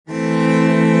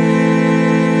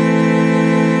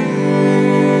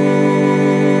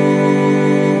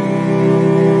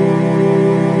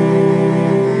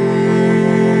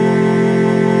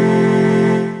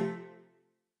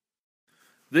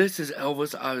This is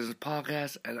Elvis Iverson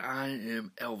Podcast, and I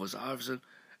am Elvis Iverson,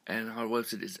 and our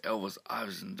website is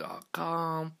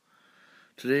elvisiverson.com.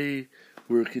 Today,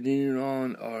 we're continuing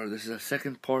on this is a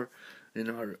second part in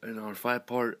our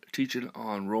 5-part teaching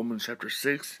on Romans chapter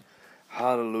 6.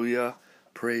 Hallelujah.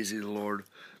 Praise the Lord.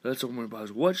 Let's open our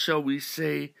Bibles. What shall we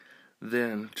say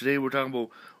then? Today, we're talking about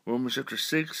Romans chapter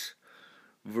 6,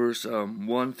 verse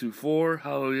 1 through 4.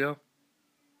 Hallelujah.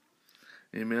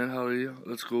 Amen. Hallelujah.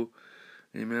 Let's go.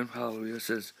 Amen. Hallelujah. It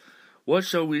says, what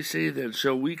shall we say then?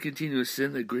 Shall we continue to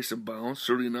sin that grace abounds?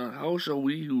 Certainly not. How shall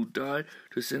we who died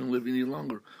to sin live any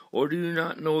longer? Or do you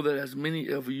not know that as many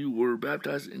of you were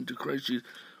baptized into Christ Jesus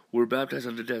were baptized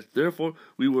unto death? Therefore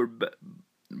we were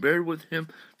buried with him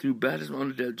through baptism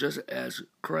unto death, just as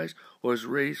Christ was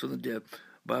raised from the dead,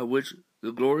 by which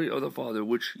the glory of the Father,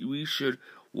 which we should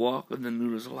walk in the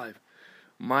newness of life.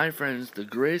 My friends, the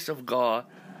grace of God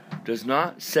does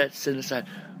not set sin aside.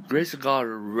 Grace of God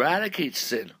eradicates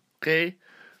sin. Okay,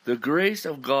 the grace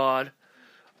of God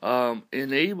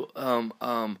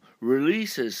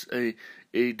releases a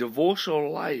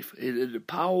devotional life, a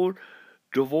powered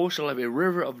devotional life, a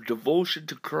river of devotion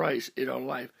to Christ in our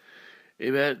life.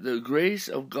 Amen. The grace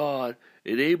of God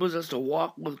enables us to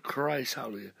walk with Christ.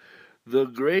 Hallelujah. The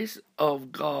grace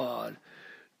of God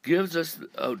gives us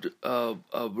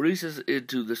releases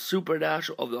into the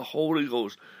supernatural of the Holy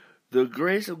Ghost. The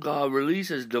grace of God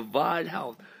releases divine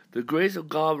health. The grace of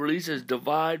God releases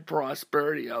divine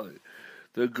prosperity.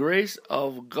 The grace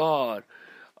of God,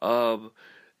 amen,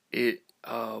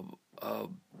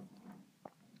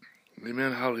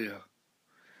 hallelujah,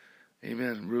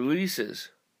 amen, releases,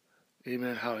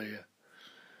 amen, hallelujah,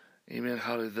 amen,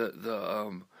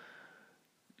 hallelujah,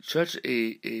 such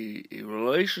a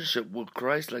relationship with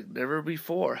Christ like never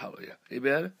before, hallelujah,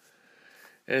 amen.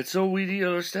 And so we need to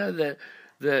understand that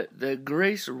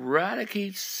grace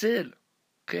eradicates sin.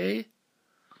 Okay?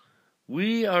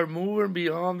 We are moving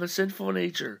beyond the sinful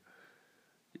nature.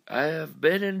 I have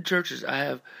been in churches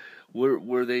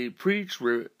where they preach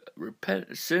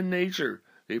repent sin nature.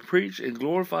 They preach and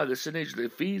glorify the sin nature. They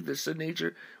feed the sin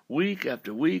nature week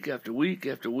after week after week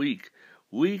after week.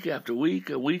 Week after week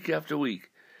and week after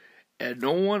week. And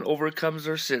no one overcomes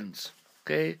their sins.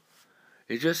 Okay?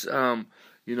 It's just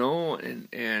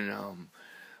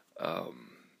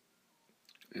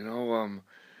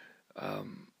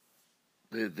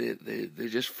they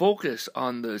just focus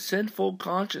on the sinful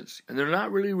conscience, and they're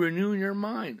not really renewing your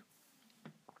mind.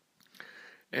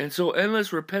 And so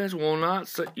endless repentance will not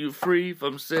set you free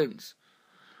from sins,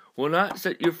 will not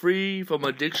set you free from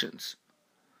addictions.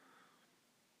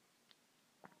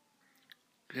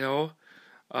 It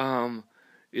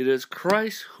is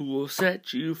Christ who will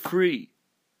set you free.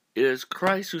 It is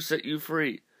Christ who set you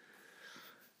free.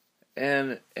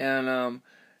 And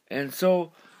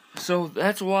so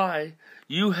that's why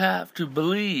you have to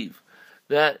believe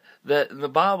that the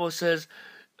Bible says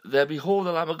that behold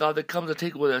the Lamb of God that comes to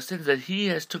take away our sins, that he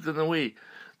has taken away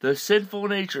the sinful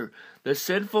nature, the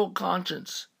sinful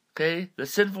conscience, okay, the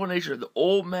sinful nature, the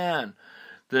old man,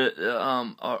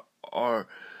 our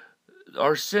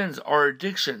sins, our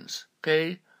addictions,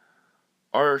 okay,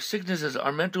 our sicknesses,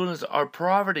 our mental illness, our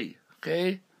poverty,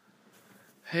 okay,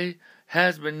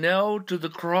 has been nailed to the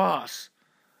cross.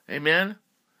 Amen.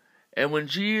 And when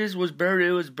Jesus was buried,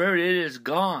 it is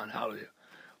gone. Hallelujah.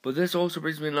 But this also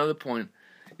brings me to another point,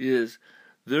 is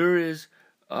there is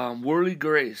worldly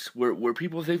grace where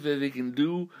people think that they can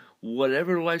do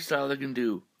whatever lifestyle they can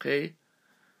do. Okay?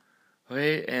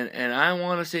 And I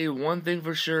want to say one thing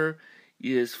for sure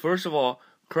is, first of all,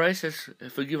 Christ has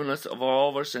forgiven us of all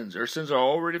of our sins. Our sins are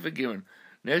already forgiven.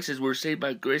 Next is we're saved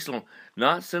by grace alone,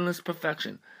 not sinless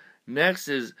perfection. Next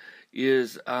is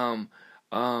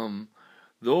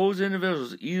those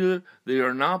individuals, either they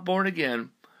are not born again,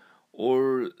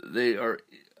 or they are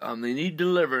they need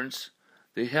deliverance.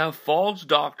 They have false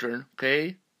doctrine,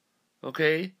 okay,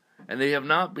 and they have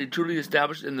not been truly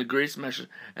established in the grace message,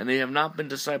 and they have not been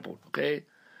discipled, okay,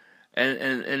 and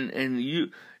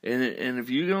if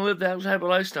you're gonna live that type of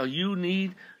lifestyle, you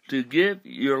need to give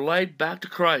your life back to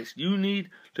Christ. You need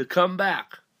to come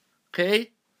back, okay,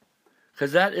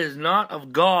 because that is not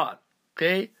of God,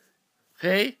 okay.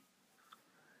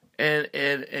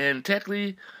 And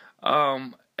technically,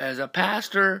 as a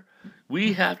pastor,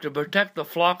 we have to protect the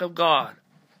flock of God.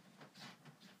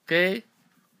 Okay?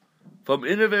 From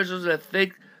individuals that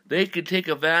think they can take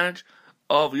advantage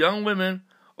of young women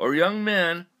or young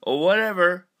men or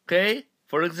whatever. Okay?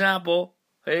 For example,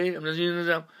 hey, I'm just using an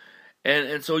example.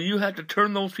 And so you have to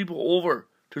turn those people over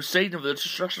to Satan for the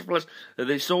destruction of flesh, that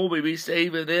their soul may be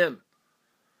saved within.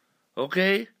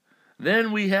 Okay?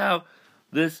 Then we have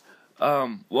this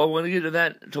Well, we're going to get to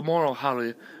that tomorrow,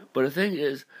 hallelujah. But the thing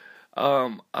is,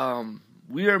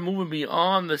 we are moving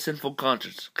beyond the sinful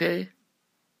conscience, okay?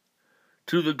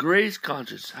 To the grace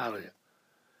conscience, hallelujah.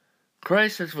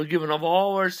 Christ has forgiven of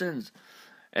all our sins.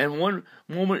 And one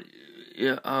moment,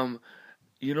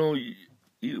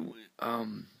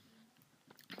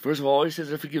 first of all, all he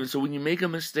says are forgiven. So when you make a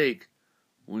mistake,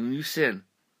 when you sin,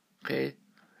 okay,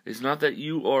 it's not that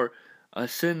you are a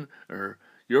sinner.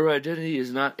 Your identity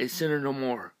is not a sinner no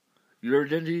more. Your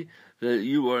identity that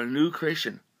you are a new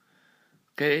creation,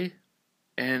 okay,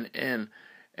 and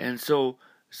so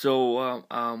we're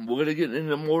gonna get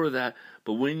into more of that.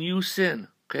 But when you sin,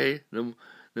 okay, the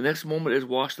next moment is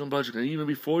washed in the blood. And even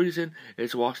before you sin,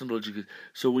 it's washed in the blood.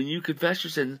 So when you confess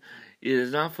your sins, it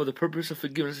is not for the purpose of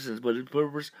forgiveness of sins, but the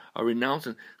purpose of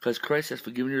renouncing, because Christ has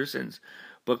forgiven your sins.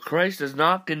 But Christ does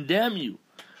not condemn you.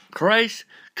 Christ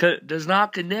does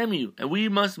not condemn you, and we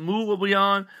must move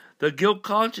beyond the guilt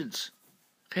conscience.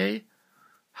 Okay,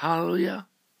 hallelujah.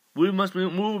 We must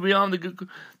move beyond the guilt.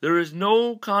 There is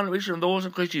no condemnation of those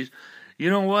in Christ Jesus. You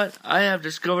know what? I have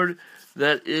discovered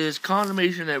that it is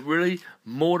condemnation that really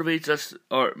motivates us,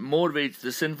 or motivates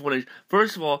the sinful nature.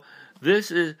 First of all,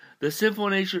 the sinful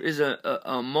nature is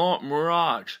a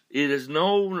mirage. It is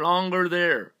no longer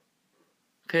there.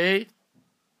 Okay?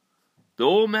 The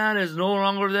old man is no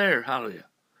longer there. Hallelujah.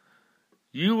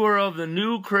 You are of the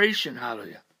new creation.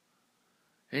 Hallelujah.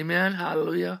 Amen.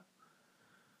 Hallelujah.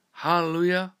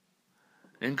 Hallelujah.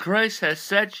 And Christ has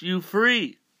set you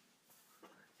free.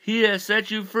 He has set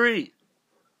you free.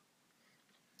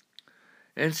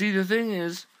 And see, the thing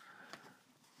is,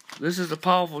 this is a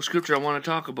powerful scripture I want to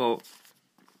talk about.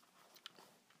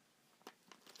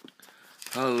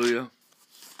 Hallelujah.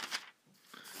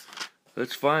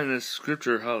 Let's find this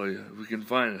scripture, hallelujah. If we can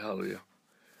find it, hallelujah.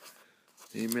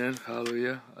 Amen,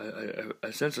 hallelujah.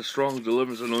 I sense a strong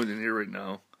deliverance anointing here right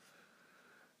now.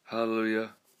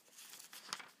 Hallelujah.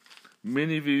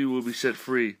 Many of you will be set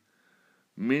free.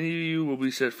 Many of you will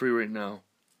be set free right now.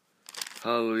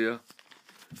 Hallelujah.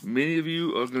 Many of you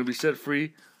are going to be set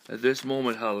free at this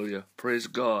moment, hallelujah. Praise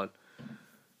God.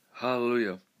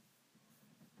 Hallelujah.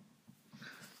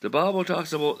 The Bible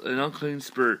talks about an unclean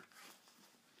spirit.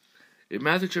 In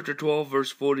Matthew chapter 12,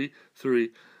 verse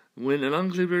 43, when an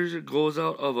unclean spirit goes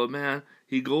out of a man,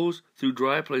 he goes through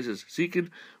dry places, seeking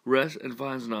rest and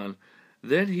finds none.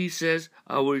 Then he says,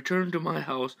 I will return to my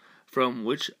house from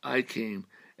which I came.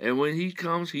 And when he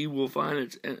comes, he will find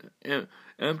it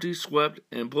empty, swept,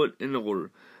 and put in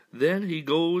order. Then he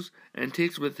goes and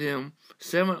takes with him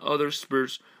 7 other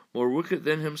spirits more wicked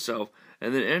than himself,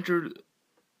 and then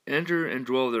enter and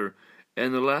dwell there.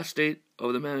 And the last state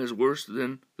of the man is worse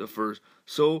than the first.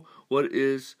 So what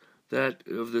is that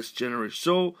of this generation?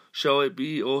 So shall it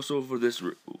be also for this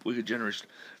wicked generation.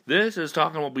 This is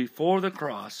talking about before the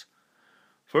cross.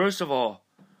 First of all,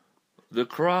 the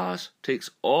cross takes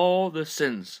all the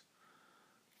sins,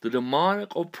 the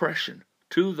demonic oppression,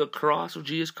 to the cross of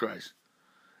Jesus Christ.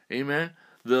 Amen.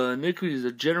 The iniquities,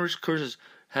 the generous curses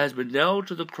has been nailed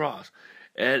to the cross.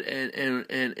 And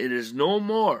it is no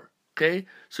more. Okay?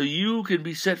 So you can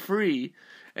be set free,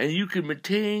 and you can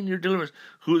maintain your deliverance.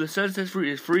 Who the Son sets free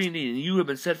is free indeed, and you have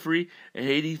been set free in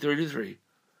AD 33.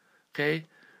 Okay?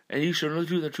 And you shall know the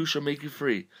truth, and the truth shall make you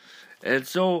free. And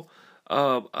so,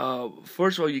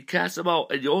 first of all, you cast them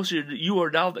out, and you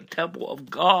are now the temple of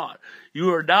God.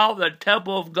 You are now the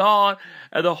temple of God,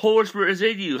 and the Holy Spirit is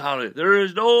in you. Hallelujah. There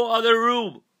is no other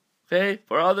room, okay,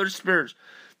 for other spirits.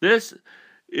 This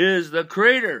is the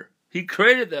Creator. He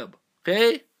created them,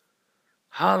 okay?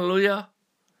 Hallelujah.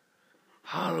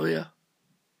 Hallelujah.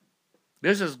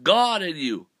 This is God in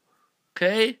you,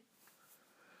 okay?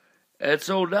 And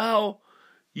so now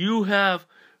you have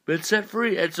been set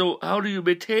free. And so how do you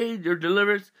maintain your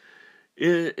deliverance?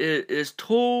 It is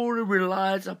totally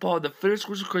relies upon the finished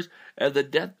work of Christ and the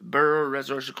death, burial, and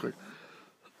resurrection of Christ.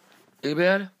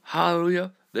 Amen.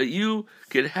 Hallelujah. That you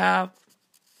can have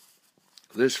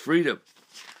this freedom.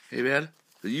 Amen.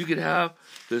 That you can have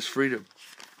this freedom.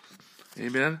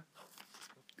 Amen.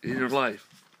 In your life.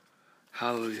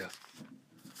 Hallelujah.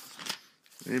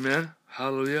 Amen.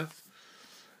 Hallelujah.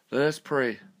 Let us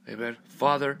pray. Amen.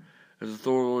 Father, as the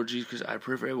authority of the Lord Jesus Christ, I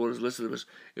pray for everyone who's listening to us,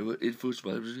 it will influence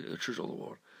by the church of the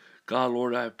Lord. God,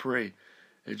 Lord, I pray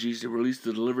that Jesus release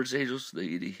the deliverance angels, the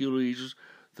healing angels,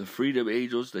 the freedom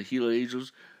angels, the healing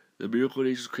angels, the miracle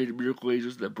angels, creative miracle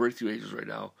angels, the breakthrough angels right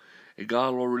now. And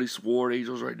God, Lord, release war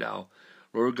angels right now.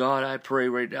 Lord God, I pray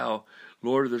right now,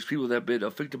 Lord, there's people that have been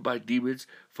afflicted by demons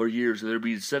for years, and they're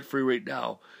being set free right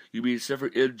now. You're being set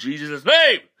free in Jesus'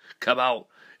 name. Come out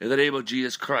in the name of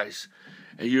Jesus Christ.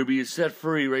 And you're being set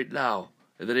free right now.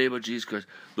 in the name of Jesus Christ.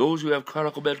 Those who have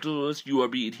chronic mental illness, you are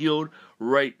being healed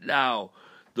right now.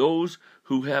 Those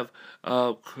who have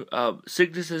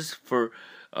sicknesses for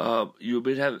you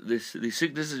may have these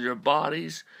sicknesses in your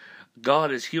bodies,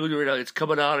 God is healing you right now. It's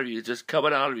coming out of you. It's just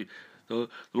coming out of you. The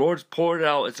Lord's pouring it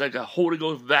out. It's like a Holy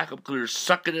Ghost vacuum cleaner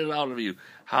sucking it out of you.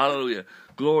 Hallelujah.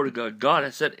 Glory to God. God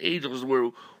has sent angels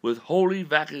with holy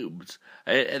vacuums,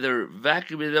 and they're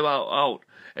vacuuming them out,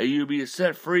 and you're being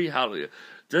set free. Hallelujah.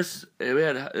 Just,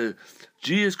 amen.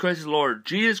 Jesus Christ is Lord.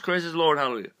 Jesus Christ is Lord.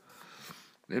 Hallelujah.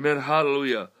 Amen.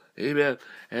 Hallelujah. Amen.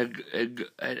 And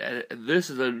this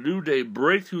is a new day.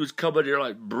 Breakthrough is coming in your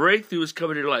life. Breakthrough is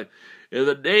coming in your life. In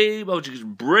the name of Jesus.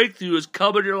 Breakthrough is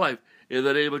coming in your life. In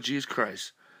the name of Jesus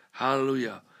Christ.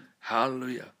 Hallelujah.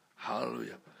 Hallelujah.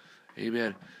 Hallelujah.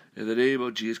 Amen. In the name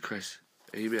of Jesus Christ.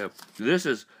 Amen. This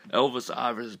is Elvis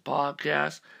Iverson's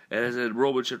podcast. And it's in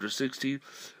Romans chapter 16,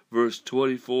 verse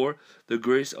 24. The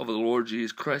grace of the Lord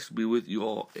Jesus Christ be with you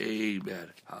all.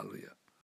 Amen. Hallelujah.